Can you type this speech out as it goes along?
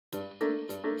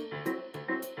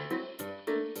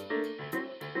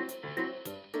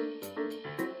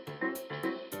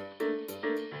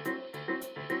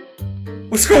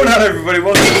What's going on, everybody?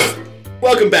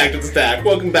 Welcome back to the stack.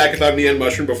 Welcome back if I'm the end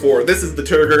mushroom before. This is the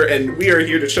ttrgr, and we are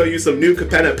here to show you some new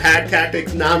Capenna pack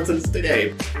tactics nonsense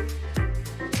today.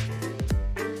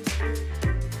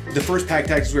 The first pack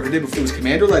tactics we ever did, it was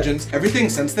Commander Legends. Everything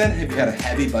since then, have you had a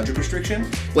heavy budget restriction?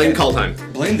 Blame call time.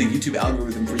 Blame the YouTube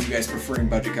algorithm for you guys preferring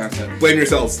budget content. Blame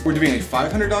yourselves. We're doing a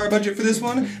 $500 budget for this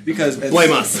one because...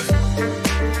 Blame us.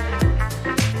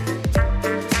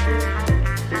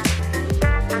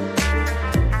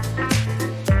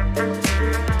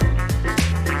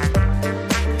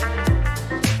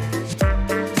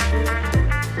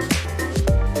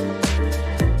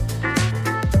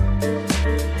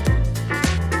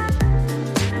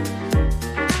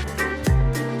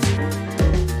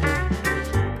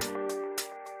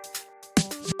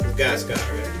 Gas guy,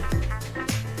 right?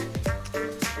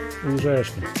 Who's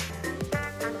asking?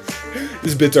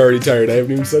 This bit's already tired. I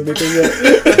haven't even said anything yet.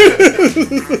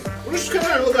 We're just coming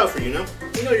out and look out for you, know?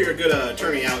 We know you're a good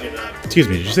attorney out in... Excuse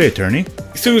me, did you say attorney?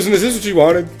 Susan, is this what you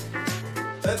wanted?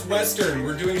 That's Western.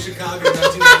 We're doing Chicago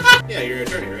 1990. Yeah, you're an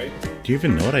attorney, right? Do you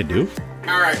even know what I do?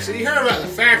 Alright, so you heard about the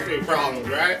factory problems,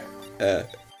 right?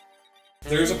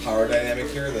 There's a power dynamic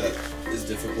here that is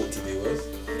difficult to deal with.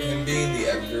 Him being the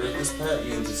editor of this part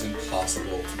means it's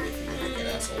impossible to make him look like an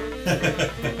asshole.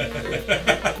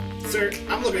 Sir,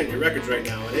 I'm looking at your records right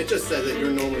now, and it just says that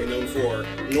you're normally known for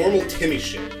normal Timmy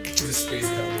shit. He's a space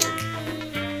cowboy.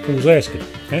 Who's asking?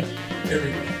 Huh? There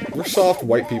we go. We're soft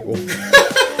white people.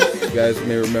 You guys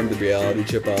may remember the reality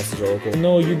chip boss's Oracle.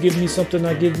 No, you give me something,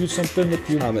 I give you something. If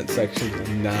you Comment section is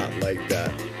not like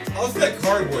that. How's that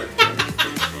card work?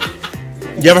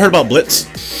 You ever heard about Blitz?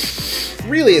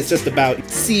 Really, it's just about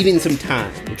ceding some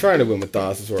time. I'm trying to win with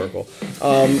Doss's Oracle.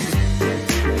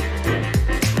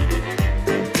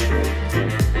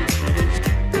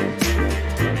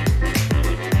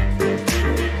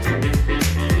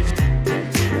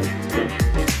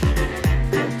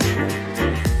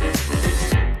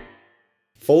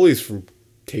 Foley's from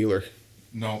Taylor.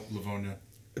 No, Livonia.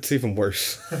 It's even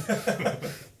worse.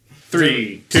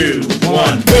 3, 2,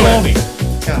 1, boom!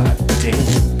 God damn.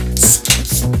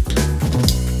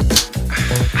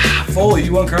 Foley,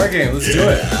 you won card game. Let's do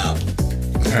it.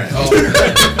 Alright.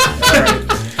 Alright.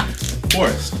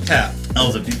 Forest, tap,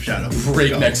 Elves of Deep Shadow.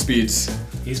 Breakneck speeds.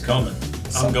 He's coming.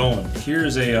 I'm going.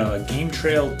 Here's a game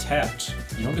trail tapped.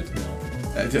 You don't get to know.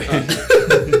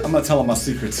 I'm not telling my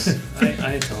secrets.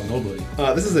 I ain't telling nobody.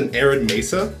 This is an Arid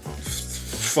Mesa.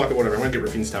 Fuck it, whatever. I'm gonna get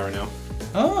Rafine's Tower now.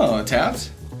 Oh,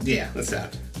 tapped? Yeah, that's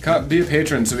tapped. Be a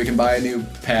patron so we can buy a new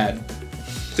pad.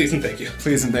 Please and thank you.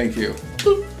 Please and thank you.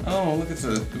 Oh, look at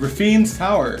the Rafine's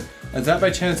Tower. Is that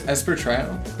by chance Esper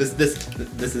Triumph?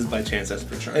 This is by chance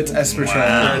Esper Triumph. It's Esper There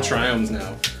Triumph. are Triumphs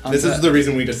now. This is the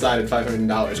reason we decided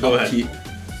 $500. Go ahead. Keep.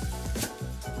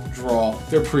 Draw.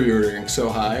 They're pre-ordering so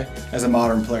high. As a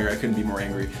modern player, I couldn't be more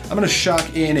angry. I'm gonna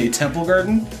shock in a Temple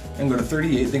Garden and go to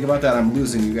 38. Think about that. I'm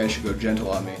losing. You guys should go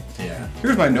gentle on me. Yeah.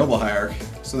 Here's my Noble Hierarch.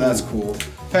 So that's cool.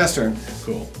 Pass turn.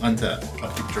 Cool. Untap.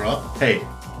 Upkeep draw. Hey,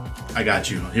 I got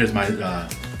you. Here's my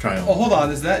Triumph. Oh, hold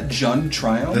on. Is that Jund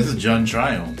Triumph? This is Jund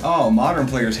Triumph. Oh, modern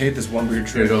players hate this one weird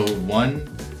Here trick. we go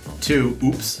 1, 2,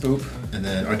 oops. Oop. And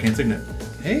then Arcane Signet.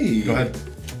 Hey. Go ahead.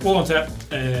 We'll untap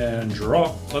and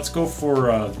draw. Let's go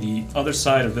for the other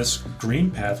side of this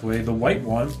green pathway, the white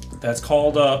one. That's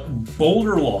called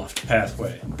Boulder Loft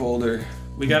pathway. Boulder.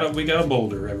 We got a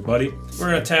boulder, everybody.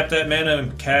 We're gonna tap that mana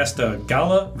and cast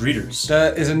Gala Greeters.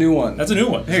 That is a new one. That's a new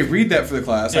one. Hey, read that for the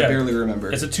class. I Yeah. barely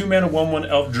remember. It's a 2-mana 1/1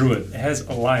 Elf Druid. It has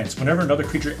Alliance. Whenever another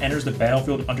creature enters the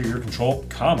battlefield under your control,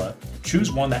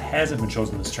 choose one that hasn't been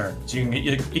chosen this turn. So you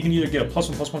can either get a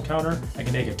 +1/+1 counter, I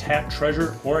can make a tap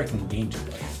treasure, or I can gain 2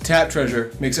 life. Tap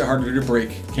treasure makes it harder to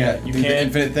break. Yeah, you do the can't-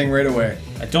 infinite thing right away.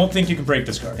 I don't think you can break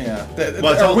this card. Yeah. Well, it's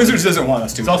Our also- Wizards doesn't want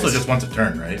us to. It's also just once a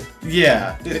turn, right?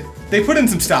 Yeah. They put in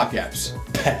some stopgaps.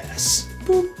 Pass.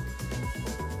 Boop.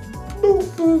 Boop,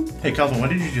 boop. Hey, Calvin, what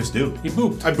did you just do? He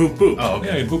booped. I boop boop. Oh, okay.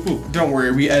 Yeah, he boop boop. Don't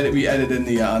worry, we edit in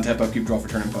the untap upkeep draw for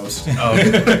turn and post. Oh,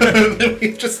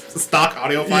 okay. Just stock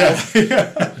audio files.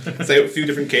 Say a few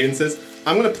different cadences.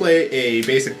 I'm gonna play a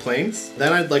basic planes.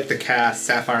 Then I'd like to cast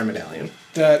Sapphire Medallion.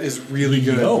 That is really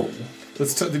good. Yo.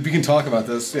 We can talk about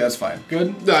this. Yeah, that's fine.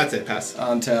 Good. No, that's it. Pass.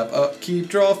 Untap, upkeep,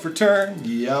 draw for turn.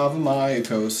 Yavimaya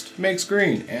Coast makes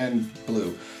green and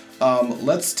blue.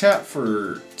 Let's tap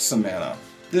for some mana.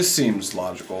 This seems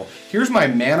logical. Here's my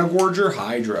Mana Gorger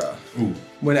Hydra. Ooh.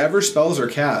 Whenever spells are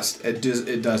cast, it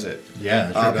does it. Yeah.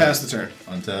 it sure Pass does. the turn.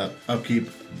 Untap, upkeep,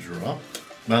 draw.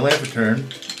 My land for turn,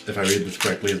 if I read this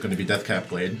correctly, is going to be Deathcap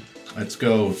Blade. Let's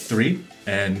go 3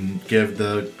 and give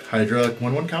the Hydra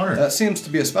 1/1 counter. That seems to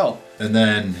be a spell. And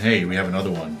then, hey, we have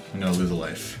another one. I'm going to lose a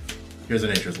life. Here's a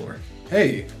Nature's Lore.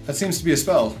 Hey, that seems to be a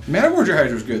spell. Mana Gorger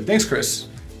Hydra's good. Thanks, Chris.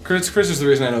 Chris is the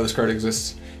reason I know this card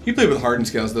exists. He played with Hardened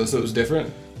Scales though, so it was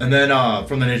different. And then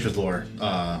from the Nature's Lore,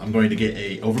 I'm going to get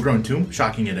a Overgrown Tomb,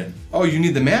 shocking it in. Oh, you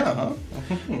need the mana, huh?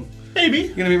 Maybe.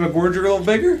 You gonna make my Gorger a little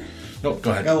bigger? Nope,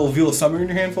 go ahead. Got a little Veil of Summer in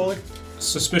your hand, Foley?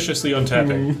 Suspiciously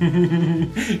untapping.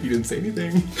 You didn't say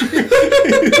anything.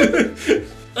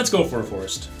 Let's go for a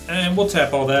forest. And we'll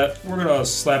tap all that. We're gonna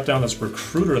slap down this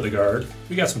Recruiter of the Guard.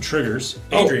 We got some triggers.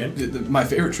 Adrian. Oh, my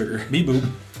favorite trigger. B-Boop.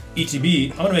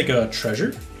 ETB. I'm gonna make a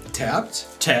treasure.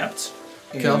 Tapped.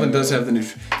 Calvin does have the new...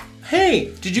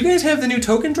 Hey, did you guys have the new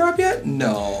token drop yet?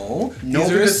 No. No,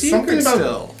 These are a because something secret about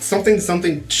still.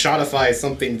 something shotify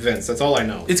something Vince. That's all I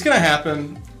know. It's gonna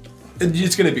happen.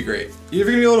 It's gonna be great. You're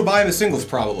gonna be able to buy him in singles,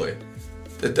 probably.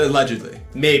 Allegedly.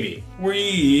 Maybe.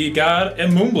 We got a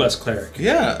Moonblast Cleric.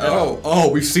 Yeah. Oh,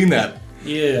 we've seen that.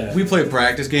 Yeah. We play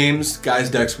practice games. Guy's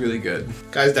deck's really good.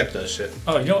 Guy's deck does shit.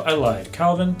 Oh, you know, I lied.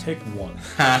 Calvin, take one.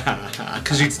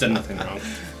 Because he's done nothing wrong.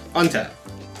 Untap.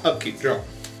 Upkeep. Draw.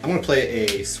 I'm going to play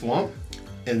a Swamp,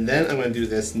 and then I'm going to do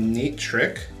this neat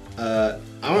trick. I'm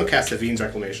going to cast a Vine's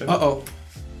Reclamation. Uh-oh.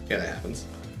 Yeah, that happens.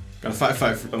 Got a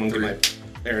 5/5 for I'm going to get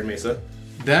my Arid Mesa.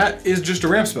 That is just a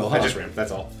ramp spell, huh? I just ramp,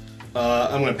 that's all.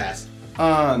 I'm going to pass.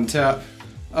 On tap,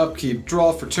 upkeep,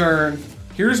 draw for turn.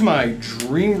 Here's my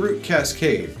Dreamroot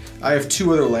Cascade. I have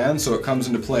 2 other lands, so it comes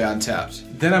into play untapped.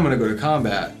 Then I'm gonna go to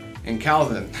combat, and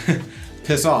Calvin,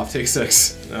 piss off, take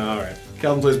 6. Alright.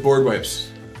 Calvin plays board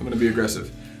wipes. I'm gonna be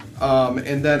aggressive.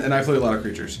 And I play a lot of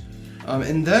creatures.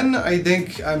 And then I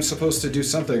think I'm supposed to do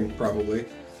something, probably.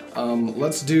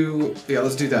 Let's do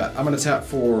that. I'm gonna tap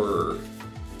for,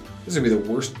 this is gonna be the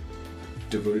worst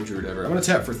Devoted Druid ever. I'm gonna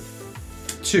tap for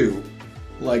 2,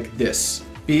 like this.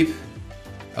 Beep.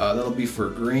 That'll be for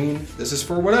green. This is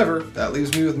for whatever. That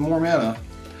leaves me with more mana.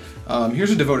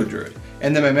 Here's a Devoted Druid.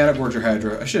 And then my Mana Gorger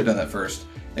Hydra. I should have done that first.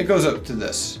 It goes up to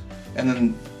this. And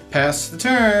then pass the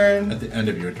turn. At the end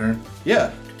of your turn,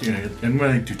 Yeah. I'm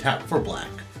going to tap for black.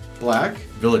 Black.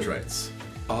 Village Rites.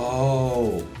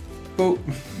 Oh. Boop.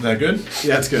 Is that good?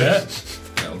 Yeah, that's good. Yeah.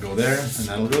 That'll go there, and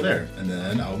that'll go there. And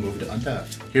then I'll move to untap.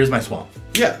 Here's my Swamp.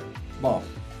 Yeah. Ball.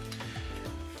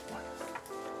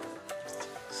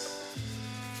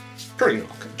 Pretty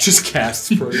knock. Just casts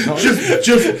Protean.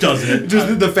 Just does it.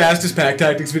 Just the fastest pack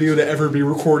tactics video to ever be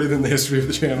recorded in the history of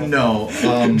the channel. No.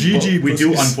 GG we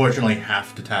do pussies. unfortunately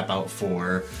have to tap out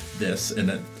for this,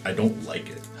 and I don't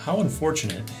like it. How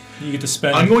unfortunate. You get to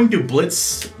spend... I'm going to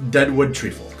Blitz Deadwood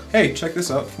Treefolk. Hey, check this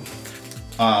out.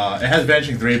 It has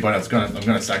Vanishing 3, but I'm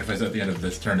gonna sacrifice it at the end of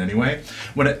this turn anyway.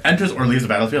 When it enters or leaves the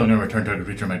battlefield, I'm gonna return target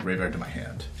creature in my graveyard to my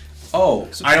hand. Oh,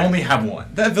 I only have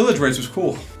 1. that Village Rites was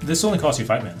cool. This only costs you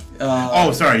 5 mana.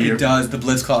 Oh, sorry. It does. The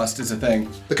Blitz cost is a thing.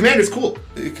 The commander's cool.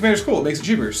 Commander's cool. It makes it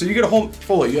cheaper. So you get a whole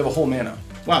Foley. You have a whole mana.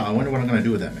 Wow, I wonder what I'm gonna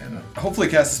do with that mana. Hopefully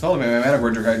cast the spell to make my Mana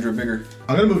Gorger Hydra bigger.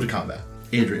 I'm gonna move to combat.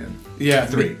 Adrian. Yeah,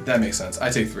 3. That makes sense. I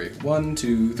take 3. 1,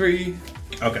 2, 3.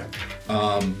 Okay.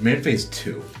 Main phase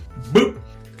 2. Boop!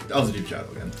 That was a Deep Shadow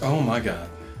again. Oh my god.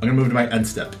 I'm gonna move to my end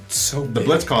step. So The big.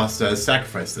 Blitz cost says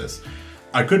sacrifice this.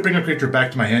 I could bring a creature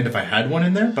back to my hand if I had one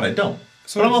in there, but I don't.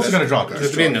 So but I'm also that's- gonna draw a Does it card.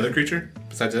 have to be another creature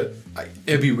besides it?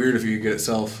 It'd be weird if you could get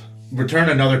itself. Return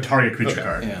another target creature Okay.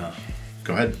 card. Yeah.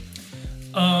 Go ahead.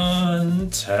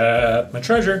 Untap my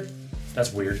treasure.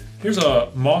 That's weird. Here's a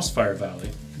Mossfire Valley.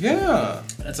 Yeah.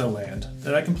 That's a land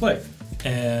that I can play.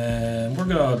 And we're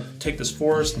gonna take this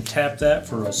forest and tap that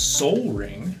for a Soul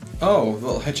Ring. Oh,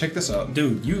 well, hey, check this out.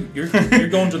 Dude, you're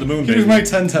going to the moon, baby. Here's my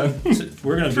 10/10.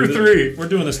 We're gonna for do 3. We're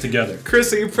doing this together.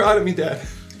 Chris, are you proud of me, Dad?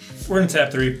 We're gonna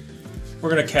tap 3. We're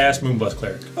gonna cast Moonblast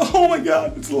Cleric. Oh my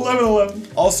god, it's 11/11.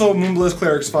 Also, Moonblast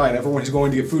Cleric's fine. Everyone's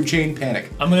going to get food chain panic.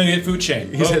 I'm gonna get Food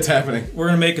Chain. Because but it's happening. We're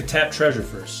gonna make a tap treasure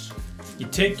first. You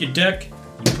take your deck,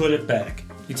 you put it back.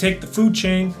 You take the Food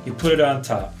Chain, you put it on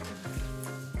top.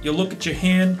 You look at your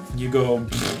hand, you go,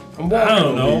 I'm walking I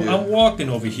don't know, over here. I'm walking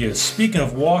over here. Speaking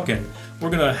of walking, we're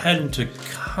gonna head into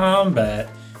combat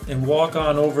and walk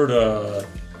on over to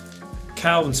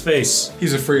Calvin's face.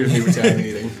 He's afraid of me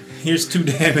retaliating. Here's 2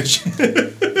 damage.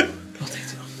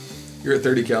 You're at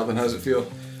 30, Calvin. How does it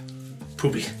feel?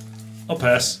 Poopy. I'll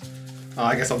pass.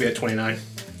 I guess I'll be at 29.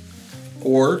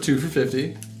 Or 2 for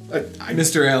 50.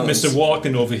 Mr. Allen. Mr.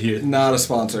 Walking over here. Not a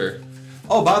sponsor.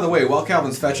 Oh, by the way, while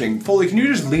Calvin's fetching, Foley, can you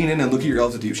just lean in and look at your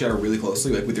Elves of Deep Shadow really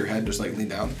closely, like with your head, just like lean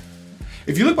down?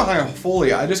 If you look behind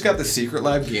Foley, I just got the Secret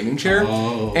Lab gaming chair,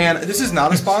 and this is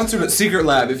not a sponsor, but Secret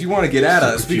Lab, if you want to get at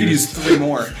us, we could use 3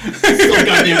 more. So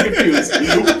goddamn confused.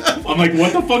 I'm like,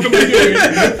 what the fuck am I doing?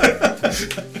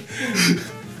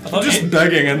 I'm just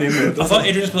begging on the internet. I thought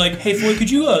Adrian would be like, hey, Floyd,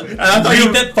 could you thought read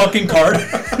you- that fucking card?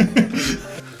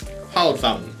 Hallowed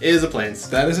Fountain is a plains.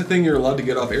 That is a thing you're allowed to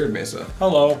get off Arid Mesa.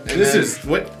 Hello. And This then is-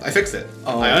 what I fixed it.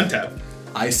 Oh. I untap.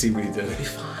 I see what he did.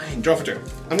 Fine. Draw for turn.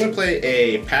 I'm gonna play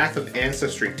a Path of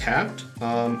Ancestry tapped,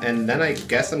 and then I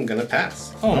guess I'm gonna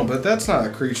pass. Oh, but that's not a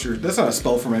creature. That's not a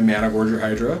spell for my Mana Gorger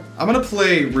Hydra. I'm gonna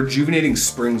play Rejuvenating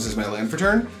Springs as my land for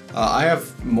turn. I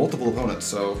have multiple opponents,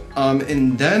 so.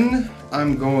 And then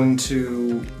I'm going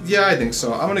to. Yeah, I think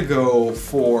so. I'm gonna go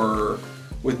for.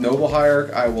 With Noble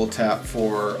Hierarch, I will tap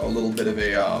for a little bit of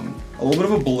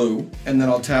a blue, and then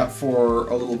I'll tap for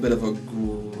a little bit of a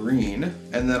green,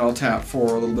 and then I'll tap for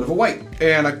a little bit of a white,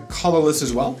 and a colorless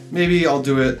as well. Maybe I'll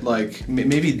do it like,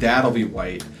 maybe that'll be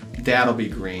white, that'll be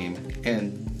green,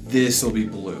 and this'll be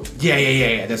blue.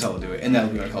 Yeah, that's how I'll do it, and that'll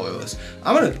be my colorless.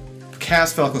 I'm gonna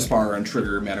cast Falco Spara and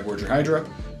trigger Mana Gorger Hydra,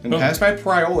 and pass my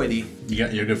priority.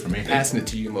 You're good for me. Passing it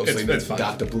to you mostly. It's fine.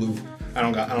 Dr. Blue. I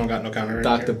don't got no counter. in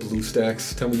Dr. here. Blue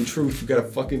Stacks. Tell me the truth. You got a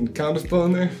fucking counter spell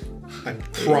in there? I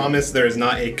promise there is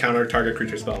not a counter target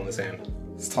creature spell in this hand.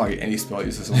 Let's target any spell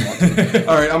uses I want to.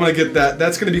 Alright, I'm gonna get that.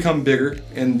 That's gonna become bigger,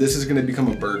 and this is gonna become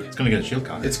a bird. It's gonna get a shield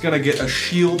counter. It's gonna get a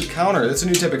shield counter. That's a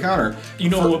new type of counter. You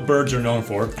know what birds are known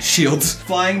for. Shields.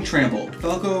 Flying Trample.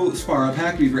 Falco Spara,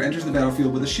 Pactweaver, enters the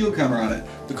battlefield with a shield counter on it.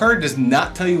 The card does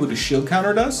not tell you what a shield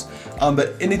counter does,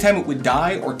 but anytime it would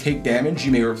die or take damage,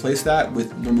 you may replace that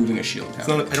with removing a shield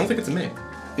counter. I don't think it's a me.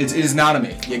 It is not a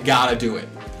me. You gotta do it.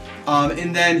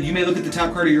 And then you may look at the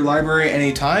top card of your library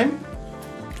anytime.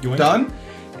 You win. Done.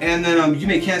 And then you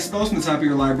may cast spells from the top of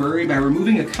your library by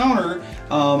removing a counter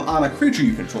on a creature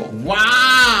you control.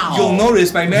 Wow. You'll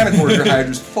notice my Mana Gorger Hydra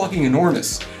is fucking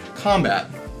enormous. Combat.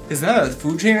 Is that a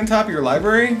food chain on top of your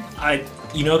library?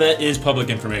 You know that is public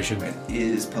information. It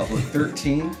is public.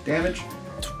 13 damage?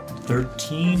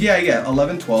 13? Yeah.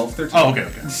 11, 12, 13. Oh, okay.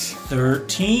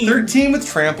 13? 13 with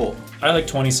trample. I like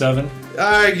 27.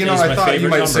 I Is thought my you favorite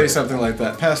might number. say something like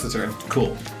that. Pass the turn.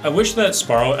 Cool. I wish that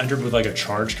Sparrow entered with like a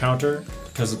charge counter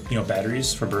because of,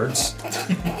 batteries for birds.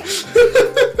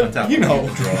 On top. You know.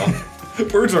 Draw.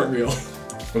 Birds aren't real.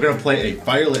 We're gonna play a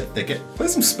Firelit Thicket. Play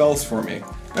some spells for me.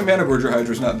 My Mana Gorger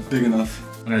Hydra's not big enough.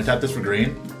 I'm gonna tap this for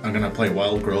green. I'm gonna play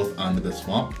Wild Growth onto the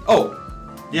swamp. Oh.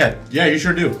 Yeah, you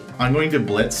sure do. I'm going to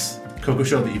blitz Coco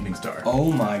Show the Evening Star.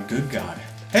 Oh my good god.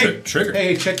 Hey, Trigger.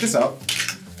 Hey, check this out.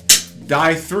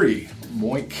 Die 3.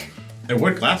 Moink. It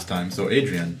worked last time, so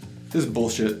Adrian. This is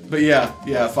bullshit. But yeah,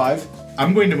 5.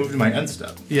 I'm going to move to my end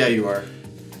step. Yeah, you are.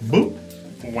 Boop.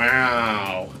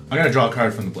 Wow. I'm gonna draw a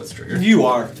card from the blitz trigger. You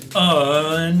are.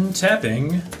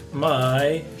 Untapping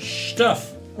my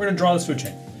stuff. We're gonna draw this food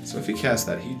chain. So if he casts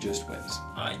that, he just wins.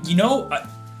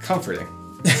 Comforting.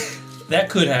 That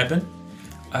could happen.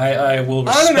 I will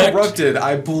respect. Uninterrupted,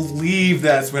 I believe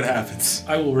that's what happens.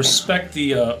 I will respect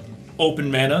the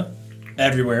open mana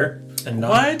everywhere and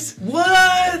not.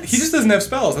 What? He just doesn't have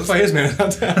spells. That's why his mana's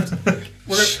not tapped.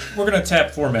 We're gonna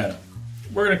tap 4 mana.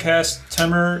 We're gonna cast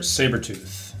Temur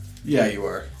Sabertooth. Yeah, you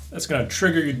are. That's gonna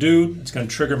trigger your dude. It's gonna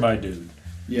trigger my dude.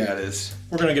 Yeah, it is.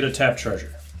 We're gonna get a tap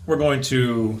treasure. We're going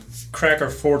to crack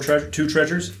our 2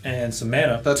 treasures and some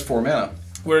mana. That's 4 mana.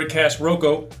 We're gonna cast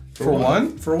Rocco For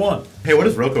 1? for 1. Hey, what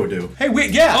does Rocco do? Hey,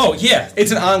 wait, yeah! Oh yeah,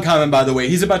 It's an uncommon, by the way.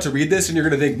 He's about to read this, and you're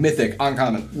gonna think mythic,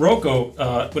 uncommon.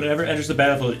 Rocco, whenever it enters the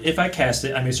battlefield, if I cast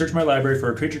it, I may search my library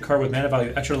for a creature card with mana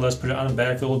value extra or less, put it on the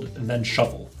battlefield, and then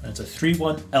shuffle. And it's a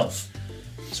 3/1 elf.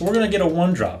 So we're gonna get a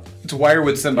 1-drop. It's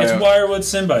Wirewood Symbiote. It's Wirewood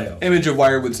Symbiote. Image of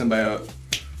Wirewood Symbiote.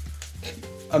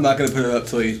 I'm not gonna put it up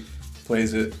till he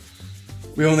plays it.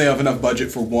 We only have enough budget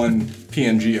for 1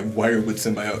 PNG of Wirewood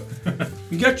Symbiote.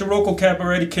 You got your Rocco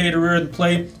Cabaretti Caterer in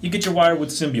play, you get your Wirewood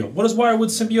Symbiote. What does Wirewood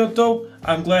Symbiote do?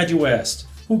 I'm glad you asked.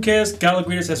 Who cares?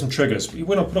 Galagritas has some triggers. We're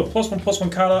gonna put a +1/+1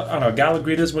 counter on our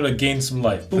Galagritas, we're gonna gain some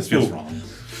life. Boop, This feels boop. wrong.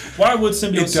 Wirewood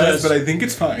Symbiote It does, says, but I think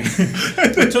it's fine.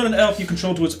 return an elf you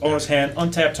control to its owner's hand,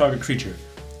 untap target creature.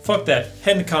 Fuck that,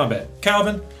 head into combat.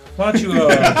 Calvin, why don't you,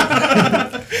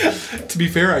 To be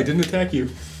fair, I didn't attack you.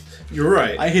 You're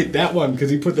right. I hit that one because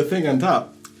he put the thing on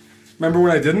top. Remember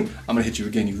when I didn't? I'm gonna hit you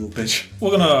again, you little bitch.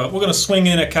 we're gonna swing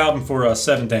in at Calvin for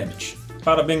 7 damage.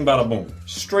 Bada bing, bada boom.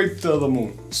 Straight to the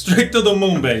moon. Straight to the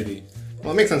moon, baby.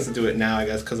 Well, it makes sense to do it now, I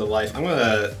guess, because of life. I'm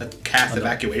gonna cast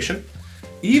Evacuation.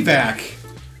 Evac.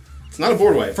 It's not a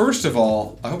board wipe. First of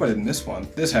all, I hope I didn't miss one.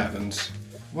 This happens.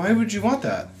 Why would you want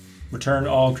that? Return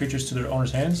all creatures to their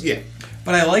owner's hands. Yeah.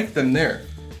 But I like them there,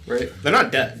 right? They're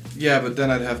not dead. Yeah, but then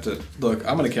I'd have to look.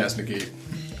 I'm gonna cast negate.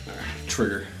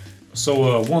 Trigger.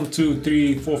 So 1, 2,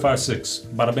 3, 4, 5, 6.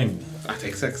 Bada bing. I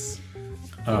take 6.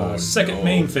 Second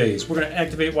main phase, we're gonna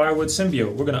activate Wirewood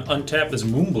Symbiote. We're gonna untap this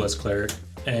Moonblessed Cleric,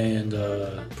 and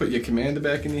Put your commander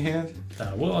back in your hand.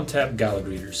 we'll untap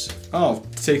Galagreeters Oh,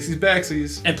 takes these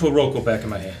backsies. and put Rocco back in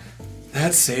my hand.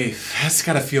 That's safe. That's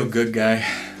gotta feel good, guy.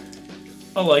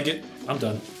 I like it. I'm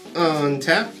done.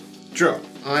 Untap, draw.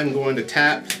 I'm going to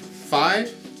tap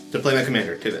 5 to play my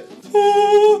commander, Tivit.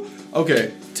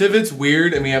 Okay, Tivit's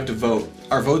weird and we have to vote.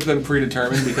 Our vote's been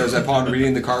predetermined because upon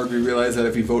reading the card we realize that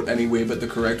if we vote any way but the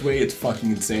correct way, it's fucking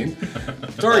insane.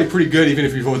 It's already pretty good even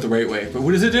if you vote the right way. But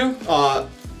what does it do?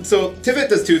 So Tivit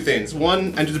does 2 things.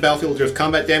 1, enters the battlefield, deals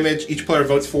combat damage. Each player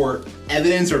votes for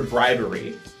evidence or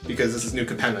bribery, because this is new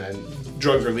Capenna and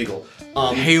drugs are legal.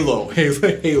 Halo. It's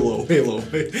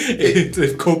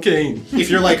cocaine. If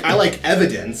you're like, I like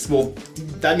evidence, well,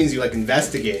 that means you like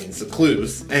investigating, so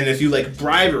clues. And if you like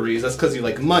briberies, that's because you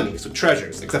like money, so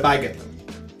treasures, except I get them.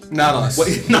 Not us.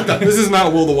 What? Not us. This is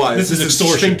not Will the Wise. This is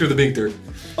extortion. Stinkter the Binkter.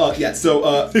 Yeah,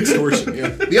 so, Extortion, yeah.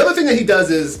 the other thing that he does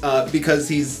is, because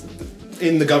he's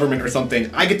in the government or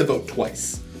something, I get to vote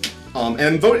twice.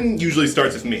 And voting usually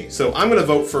starts with me. So I'm gonna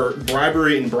vote for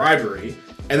bribery,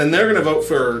 and then they're gonna vote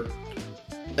for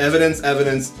evidence,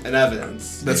 and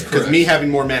evidence. That's correct. Because me having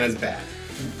more mana is bad.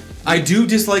 I do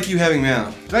dislike you having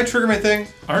mana. Did I trigger my thing?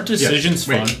 Aren't decisions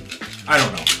Wait. fun? I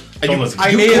don't know. Don't listen. I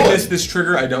You may have could. missed this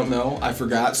trigger, I don't know. I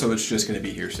forgot, so it's just gonna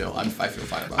be here still. I feel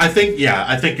fine about it. I think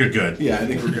you're good. Yeah, I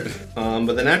think we're good.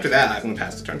 But then after that, I'm gonna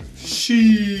pass the turn.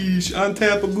 Sheesh,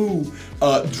 untap a goo.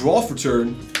 Draw for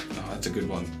turn. Oh, that's a good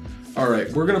one.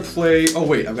 Alright, we're gonna play. Oh,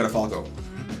 wait, I've got a Falco.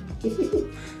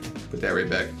 Put that right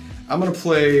back. I'm gonna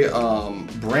play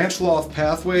Branch Loft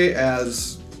Pathway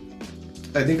as.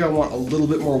 I think I want a little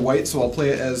bit more white, so I'll play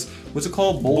it as. What's it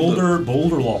called? Boulder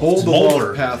Loft.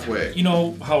 Boulder Pathway. You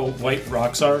know how white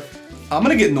rocks are? I'm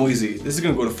gonna get noisy. This is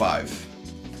gonna go to 5.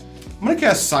 I'm gonna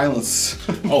cast Silence.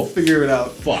 Oh, figure it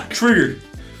out. Fuck. Trigger.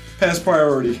 Pass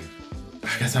priority. I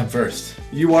guess I'm first.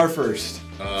 You are first.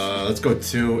 Let's go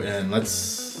 2 and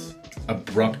let's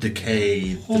Abrupt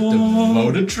Decay the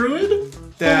Devoted Druid?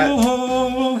 That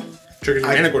Triggers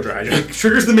mana Gorger Hydra.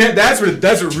 triggers the man. That's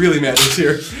what really matters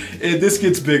here. This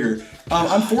gets bigger.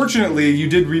 Unfortunately, you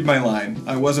did read my line.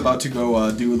 I was about to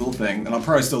go do a little thing, and I'll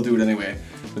probably still do it anyway.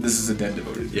 But this is a dead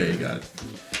devoted. Yeah, you got it.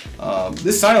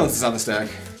 This Silence is on the stack.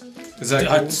 Is that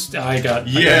cool? I got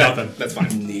nothing. That's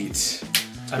fine. Neat?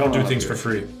 I don't do things for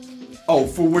free. Oh,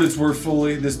 for what it's worth,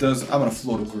 fully, this does. I'm gonna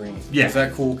float a green. Yeah. Is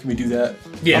that cool? Can we do that?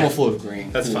 Yeah. I'm gonna float a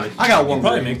green. That's fine. I got one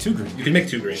Probably green. make 2 green. You can make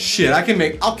 2 green. Shit, I can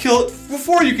make. I'll kill it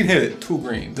before you can hit it. 2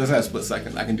 green. Doesn't have a split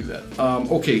second. I can do that.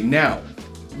 Okay, now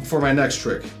for my next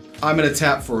trick, I'm gonna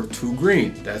tap for 2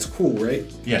 green. That's cool, right?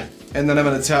 Yeah. And then I'm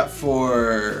gonna tap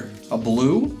for a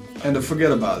blue and to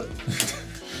forget about it.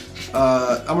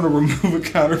 I'm gonna remove a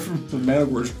counter from the Mana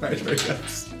Gorge Hydra, I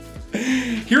guess.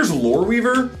 Here's Lore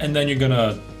Weaver. And then you're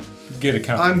gonna get a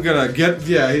counter. I'm gonna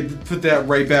put that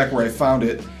right back where I found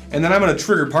it. And then I'm gonna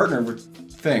trigger partner with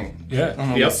thing. Yeah.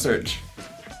 Yep. Search.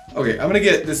 Okay, I'm gonna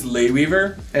get this Lay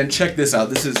Weaver, and check this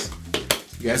out. This is,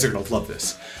 you guys are gonna love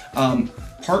this.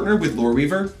 Partner with Lore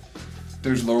Weaver.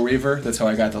 There's Lore Weaver, that's how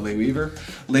I got the Lay Weaver.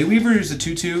 Lay Weaver is a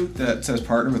 2/2 that says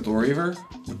partner with Lore Weaver,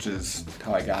 which is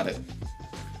how I got it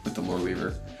with the Lore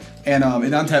Weaver. And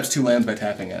it untaps 2 lands by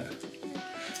tapping it.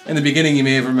 In the beginning, you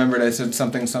may have remembered I said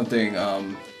something,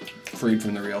 freed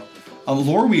from the real.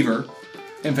 Lore Weaver,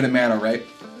 infinite mana, right?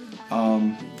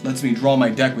 Lets me draw my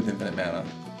deck with infinite mana.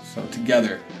 So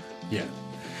together. Yeah.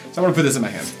 So I'm gonna put this in my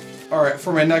hand. Alright,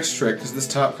 for my next trick, because this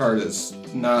top card is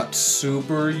not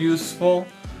super useful,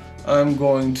 I'm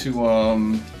going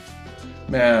to,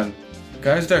 man,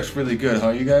 guy's deck's really good, huh,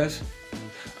 you guys?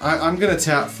 I'm gonna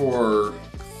tap for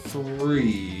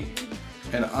 3,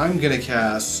 and I'm gonna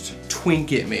cast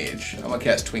Twinket Mage. I'm gonna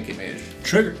cast Twinket Mage.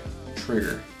 Trigger.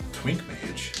 Trigger. Twink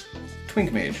Mage.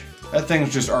 Twink Mage. That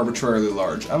thing's just arbitrarily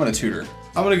large. I'm gonna tutor.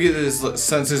 I'm gonna get this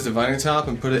Senses Divining Top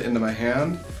and put it into my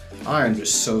hand. I am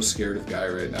just so scared of Guy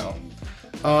right now.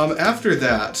 After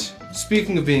that,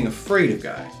 speaking of being afraid of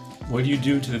Guy, What do you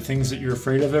do to the things that you're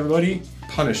afraid of, everybody?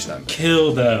 punish them.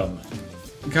 Kill them.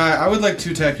 Guy, I would like to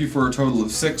attack you for a total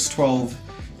of 6, 12,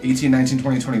 18, 19,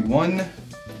 20, 21.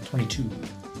 22.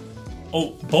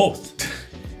 Oh, both.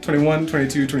 21,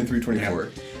 22, 23, 24.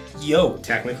 Yo.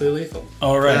 Technically lethal.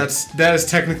 All right. That is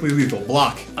technically lethal.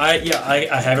 Block. I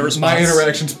have a response. My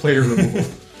interactions player removal.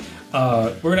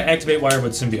 We're gonna activate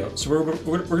Wirewood Symbiote. So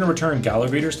we're gonna return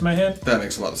Gallagrators to my hand. That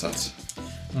makes a lot of sense.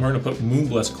 And we're gonna put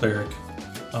Moonbless Cleric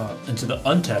into the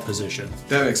untap position.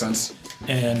 That makes sense.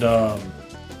 And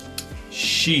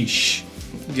sheesh.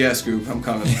 Yeah, Scoop, I'm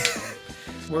coming.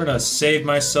 We're gonna save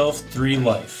myself 3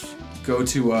 life. Go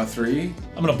to 3.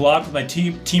 I'm gonna block with my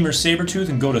Teamer Sabertooth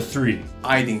and go to 3.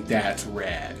 I think that's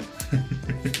rad.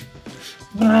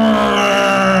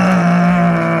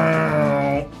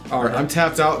 Alright, I'm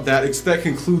tapped out. That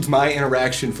concludes my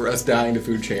interaction for us dying to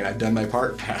food chain. I've done my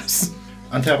part. Pass.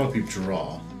 Untap, upkeep,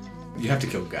 draw. You have to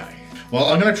kill Guy. Well,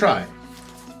 I'm gonna try.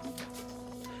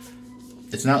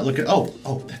 It's not looking. Oh,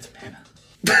 that's mana.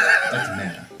 That's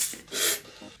mana.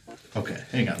 Okay,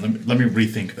 hang on. Let me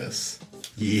rethink this.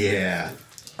 Yeah.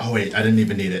 Oh wait, I didn't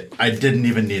even need it. I didn't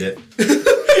even need it.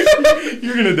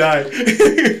 You're gonna die.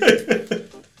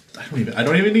 I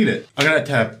don't even need it. I'm gonna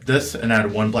tap this and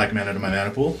add 1 black mana to my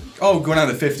mana pool. Oh, going down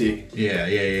to 50.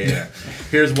 Yeah.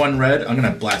 Here's 1 red. I'm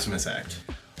gonna Blasphemous Act.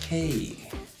 Hey.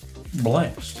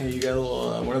 Blast. Hey, you got a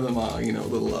little, one of them,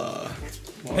 little,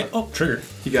 Hey, oh, trigger.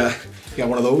 You got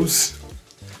one of those?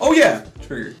 Oh yeah,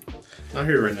 trigger. Not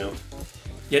here right now.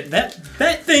 Yeah,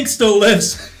 that thing still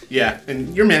lives. Yeah,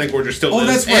 and your Mana Gorger still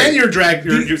lives. That's right.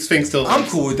 And your Sphinx still lives. I'm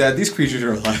cool with that. These creatures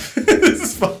are alive. This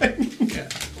is fine. Yeah.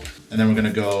 And then we're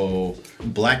gonna go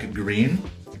black green.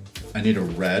 I need a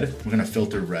red. We're gonna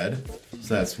filter red.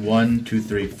 So that's 1, 2,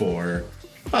 3, 4,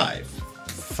 5.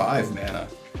 5 mana.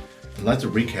 And let's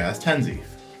recast Henzie.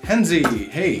 Henzie,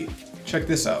 hey, check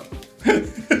this out. Look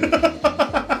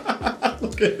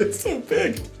at it, it's so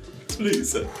big. That's what he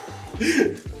said.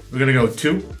 We're gonna go 2,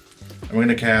 and we're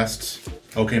gonna cast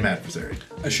OK Adversary.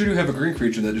 I sure do have a green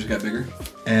creature that just got bigger.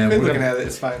 And Been we're looking gonna, at it,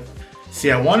 it's fine. see,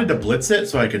 I wanted to blitz it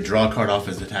so I could draw a card off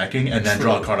as attacking and then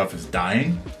draw a card off as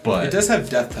dying, but It does have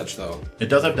Death Touch though. it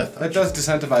does have Death That Touch. does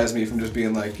disincentivize me from just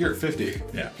being like, you're at 50.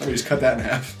 Yeah. Let me just cut that in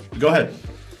half. Go ahead.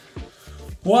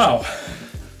 Wow.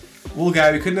 Little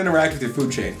guy, we couldn't interact with your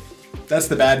food chain. That's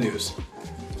the bad news.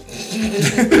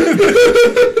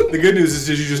 The good news is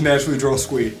you just naturally draw a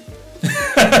squee.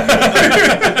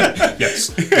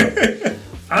 Yes.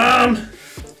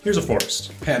 Here's a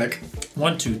forest. Panic.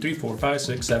 1, 2, 3, 4, 5,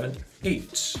 6, 7,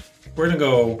 8. We're gonna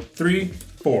go 3,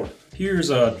 4. Here's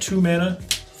 2 mana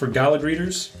for Gala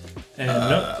Greeters, and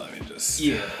Let me just...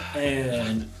 yeah,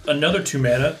 and another 2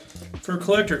 mana for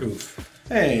Collector Oof.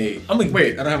 Hey.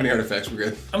 Wait, I don't have any artifacts, we're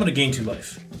good. I'm gonna gain 2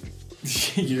 life.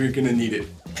 You're gonna need it.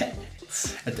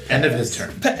 At the end of his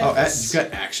turn. Oh, you've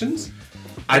got actions?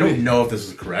 I don't know if this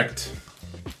is correct.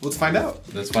 Let's find out.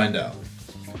 Let's find out.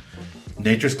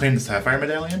 Nature's Claim the Sapphire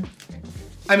Medallion?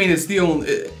 I mean, it's the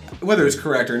only... whether it's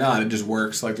correct or not, it just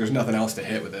works. Like, there's nothing else to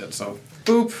hit with it, so...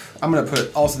 Boop. I'm gonna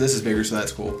put... Also, this is bigger, so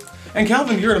that's cool. And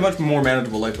Calvin, you're at a much more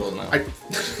manageable light total now. I'm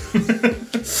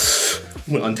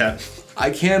gonna untap. I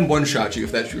can one-shot you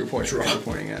if that's your point you're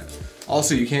pointing at.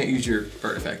 Also, you can't use your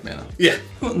artifact mana. Yeah.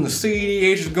 What in the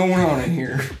CEDH is going on in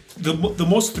here? The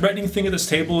most threatening thing at this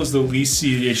table is the least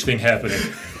CEDH thing happening.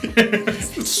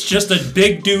 It's just a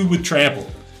big dude with trample.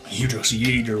 You just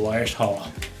yeed your last haul.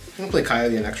 I'm gonna play Kaya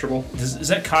the Inexorable. Is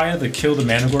that Kaya the kill the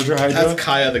Mana Gorger Hydra? That's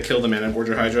Kaya the Kill the Mana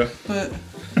Gorger Hydra. But...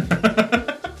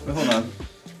 Wait, hold on.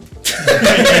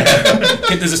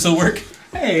 Does it still work?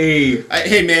 Hey!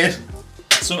 Hey man.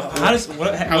 So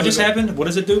what just happened? What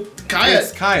does it do? Kaya.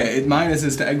 It's Kaya. It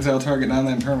minuses to exile target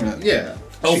non-land permanent. Yeah.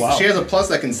 Oh, wow. She has a plus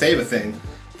that can save a thing.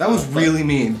 That was really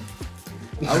mean.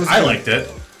 I liked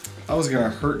it. I was gonna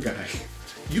hurt Guy.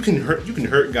 You can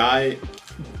hurt Guy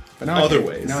But now other I can't,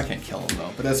 ways. Now I can't kill him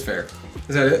though, but that's fair.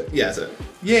 Is that it? Yeah, that's it.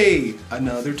 Yay!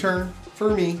 Another turn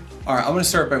for me. Alright, I'm gonna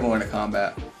start by going to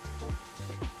combat.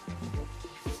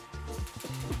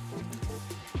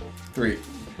 3.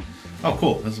 Oh,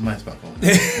 cool. This is my spot.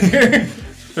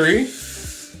 3?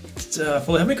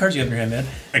 Foley, how many cards do you have in your hand, man?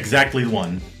 Exactly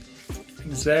 1.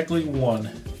 Exactly 1.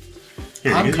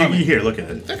 Here, I'm coming. Here, look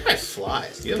at it. That guy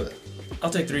flies. Do you have it?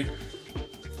 I'll take 3.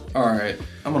 Alright,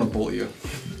 I'm gonna bolt you.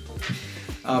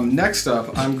 Next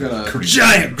up, I'm gonna...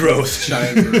 Giant growth.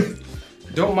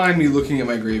 Don't mind me looking at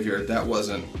my graveyard. That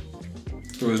wasn't...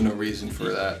 There was no reason for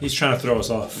that. He's trying to throw us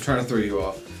off. I'm trying to throw you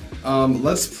off.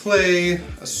 Let's play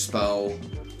a spell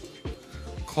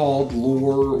called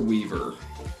Lore Weaver.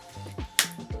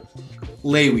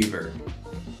 Lay Weaver.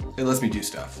 It lets me do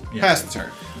stuff. Yeah. Pass the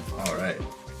turn. All right.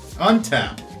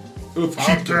 Untap. Oof.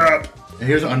 Untap. And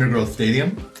here's Undergrowth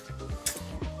Stadium.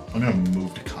 I'm gonna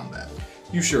move to combat.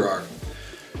 You sure are.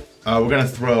 We're gonna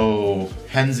throw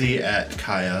Henzie at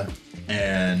Kaya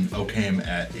and Okame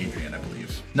at Adrian, I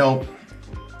believe. No.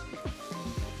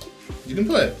 You can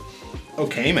play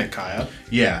Okame at Kaya.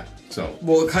 Yeah. So.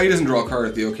 Well, Kaya doesn't draw a card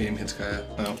if the Okame hits Kaya.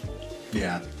 No.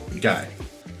 Yeah. Guy.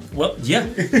 Well, yeah.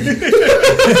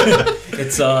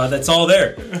 It's that's all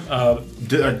there.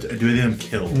 Do any of them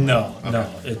kill? No, Okay. no.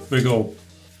 We go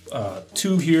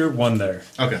 2 here, 1 there.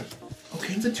 Okay.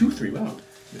 Okame's a 2/3. Wow.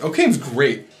 Okame's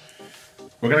great.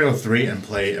 We're gonna go 3 and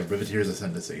play a Riveteer's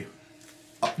Ascendancy.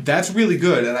 That's really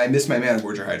good, and I missed my Mana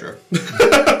Gorger Hydra.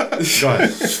 Go ahead.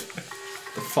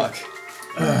 The fuck?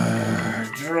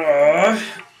 Draw.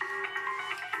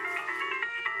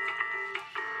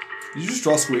 Did you just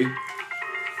draw Squee?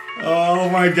 Oh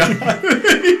my god.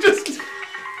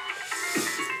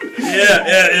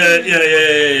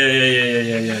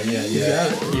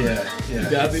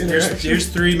 Here's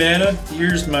 3 mana.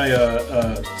 Here's my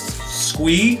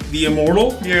Squee, the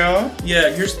Immortal. Yeah. Yeah,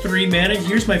 here's 3 mana.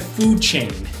 Here's my food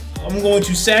chain. I'm going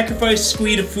to sacrifice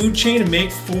Squee to food chain and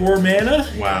make 4 mana.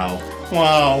 Wow.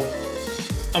 Wow.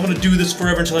 I'm gonna do this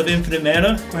forever until I have infinite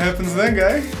mana. What happens then,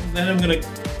 guy? And then I'm gonna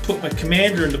put my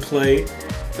commander into play.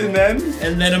 And then?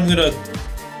 And then I'm gonna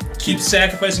keep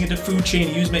sacrificing it to food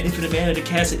chain, use my infinite mana to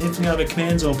cast it instantly out of my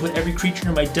command zone, put every creature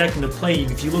in my deck into play.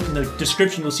 If you look in the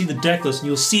description, you'll see the deck list, and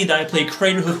you'll see that I play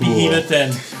Craterhoof Behemoth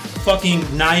and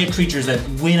fucking Naya creatures that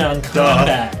win on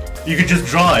combat. You could just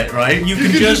draw it, right? You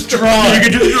can just draw it. You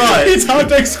can just draw it. It's hot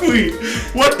deck Squee.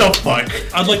 What the fuck?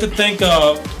 I'd like to thank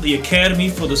the Academy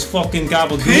for this fucking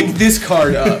gobbledygook. Pick this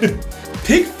card up.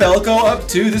 Pick Falco up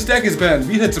too. This deck has been,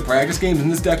 we had some practice games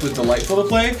and this deck was delightful to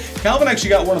play. Calvin actually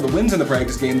got one of the wins in the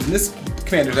practice games and this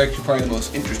commander is actually probably the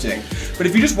most interesting. But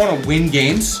if you just want to win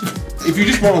games, if you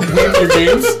just want to win your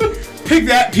games, pick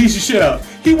that piece of shit up.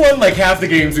 He won like half the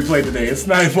games we played today.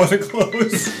 It wasn't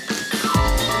close.